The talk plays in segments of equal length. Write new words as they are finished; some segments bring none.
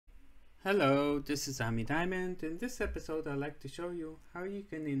Hello, this is Ami Diamond. In this episode, I'd like to show you how you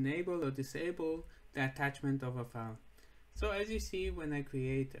can enable or disable the attachment of a file. So as you see, when I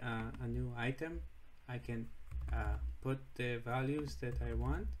create a new item, I can put the values that I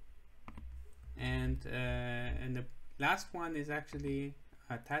want. And the last one is actually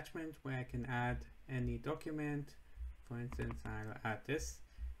attachment where I can add any document. For instance, I'll add this,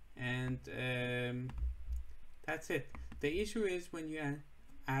 and that's it. The issue is when you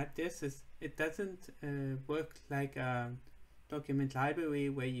add this, it doesn't work like a document library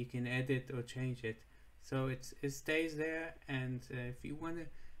where you can edit or change it. So it stays there, and if you want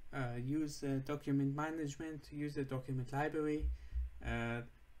to use document management, use the document library.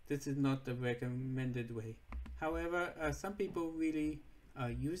 This is not the recommended way. However, some people really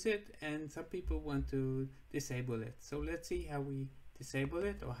use it, and some people want to disable it. So let's see how we disable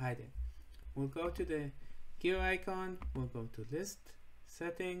it or hide it. We'll go to the gear icon, we'll go to list,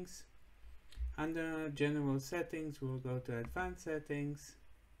 settings. Under general settings, we'll go to advanced settings,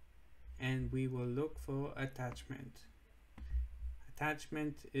 and we will look for attachment.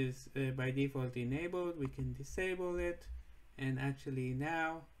 Attachment is by default enabled. We can disable it, and actually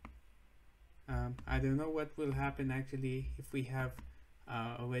now I don't know what will happen actually if we have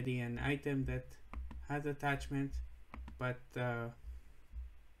already an item that has attachment, but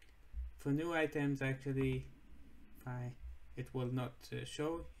for new items actually it will not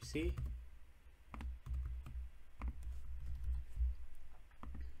show. You see,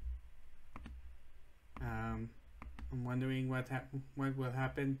 I'm wondering what will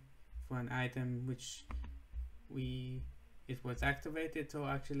happen for an item which it was activated, so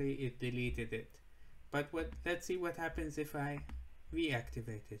actually it deleted it. But let's see what happens if I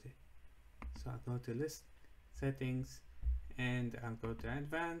reactivated it. So I'll go to list, settings, and I'll go to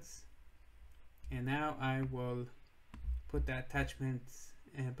advanced, and now I will put the attachments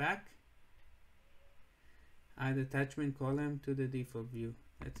back. Add attachment column to the default view.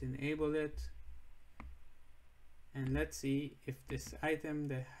 Let's enable it, and let's see if this item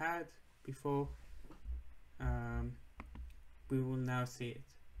they had before, we will now see it.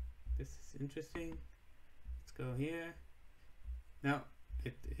 This is interesting. Let's go here. No,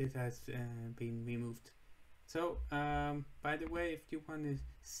 it has been removed. So by the way, if you want to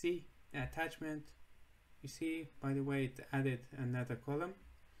see the attachment, you see, by the way, it added another column.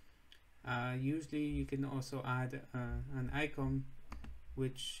 Usually you can also add an icon,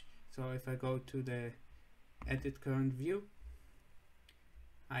 so if I go to the edit current view,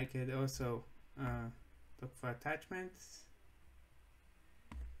 I could also look for attachments.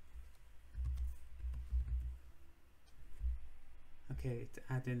 Okay, it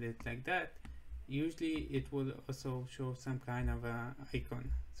added it like that. Usually it will also show some kind of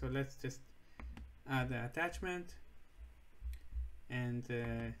icon. So let's just add the attachment and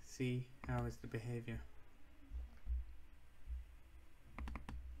see how is the behavior.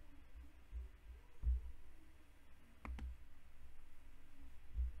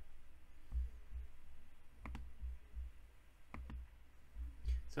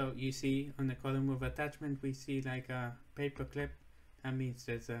 So you see on the column of attachment, we see like a paper clip. That means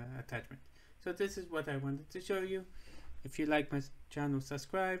there's an attachment. So this is what I wanted to show you. If you like my channel,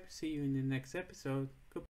 subscribe. See you in the next episode. Goodbye.